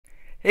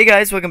Hey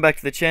guys, welcome back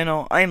to the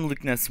channel. I am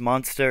Lukeness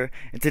Monster,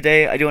 and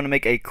today I do want to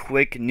make a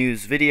quick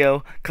news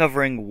video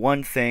covering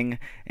one thing,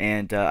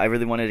 and I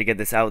really wanted to get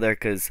this out there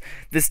because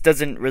this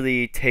doesn't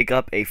really take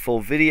up a full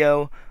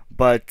video,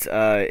 but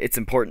it's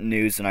important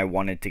news and I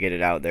wanted to get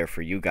it out there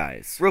for you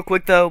guys. Real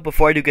quick though,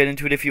 before I do get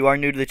into it, if you are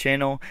new to the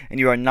channel and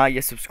you are not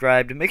yet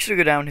subscribed, make sure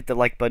to go down, hit the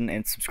like button,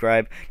 and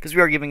subscribe, because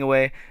we are giving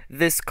away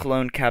this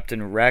clone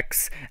Captain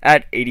Rex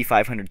at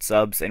 8,500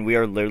 subs, and we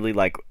are literally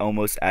like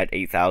almost at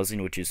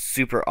 8,000, which is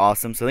super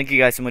awesome. So thank you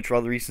guys so much for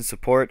all the recent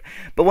support.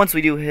 But once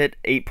we do hit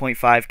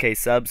 8.5k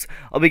subs,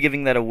 I'll be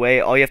giving that away.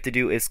 All you have to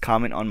do is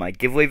comment on my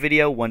giveaway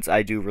video once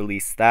I do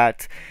release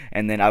that,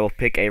 and then I will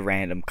pick a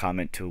random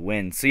comment to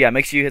win. So yeah,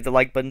 make sure you hit the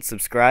like button,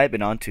 subscribe,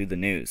 and on to the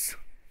news.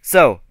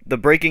 So, the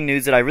breaking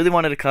news that I really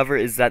wanted to cover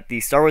is that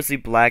the Star Wars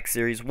Black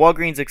Series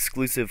Walgreens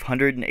exclusive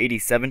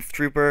 187th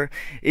Trooper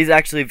is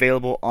actually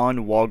available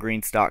on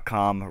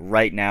Walgreens.com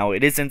right now.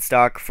 It is in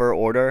stock for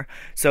order,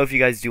 so if you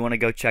guys do want to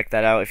go check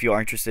that out, if you are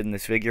interested in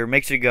this figure,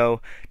 make sure to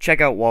go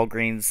check out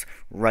Walgreens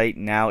right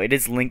now. It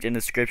is linked in the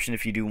description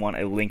if you do want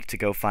a link to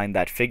go find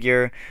that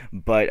figure,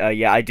 but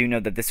yeah, I do know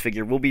that this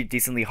figure will be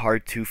decently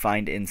hard to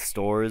find in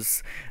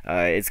stores.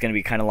 It's going to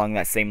be kind of along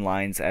that same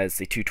lines as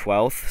the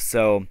 212th,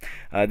 so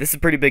this is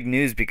pretty big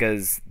news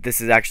because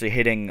this is actually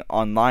hitting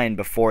online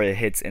before it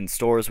hits in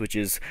stores, which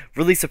is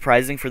really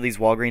surprising for these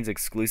Walgreens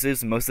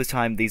exclusives. Most of the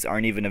time these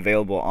aren't even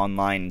available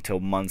online until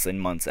months and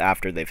months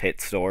after they've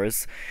hit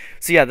stores.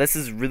 So yeah, this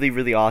is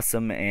really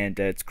awesome, and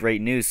it's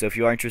great news. So if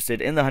you are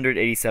interested in the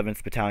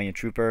 187th Battalion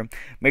Trooper,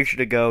 make sure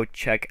to go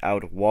check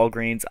out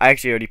Walgreens. I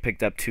actually already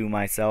picked up two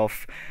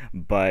myself,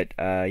 but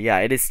yeah,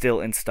 it is still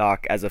in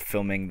stock as of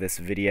filming this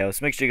video,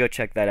 so make sure to go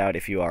check that out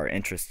if you are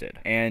interested.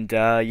 And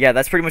yeah,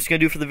 that's pretty much gonna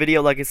do for the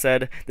video. Like I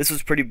said, this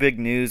was pretty big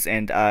news,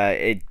 and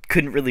it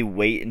couldn't really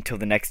wait until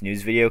the next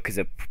news video because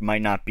it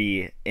might not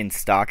be in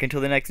stock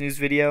until the next news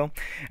video.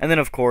 And then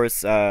of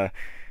course I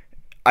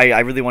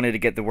really wanted to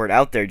get the word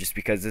out there just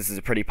because this is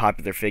a pretty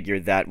popular figure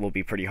that will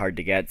be pretty hard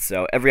to get.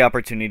 So every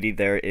opportunity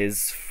there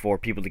is for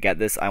people to get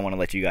this, I want to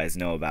let you guys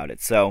know about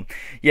it. So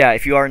yeah,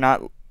 if you are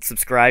not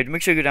subscribed,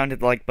 make sure to go down to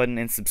the like button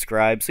and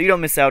subscribe so you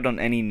don't miss out on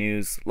any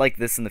news like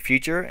this in the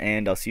future,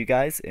 and I'll see you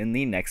guys in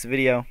the next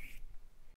video.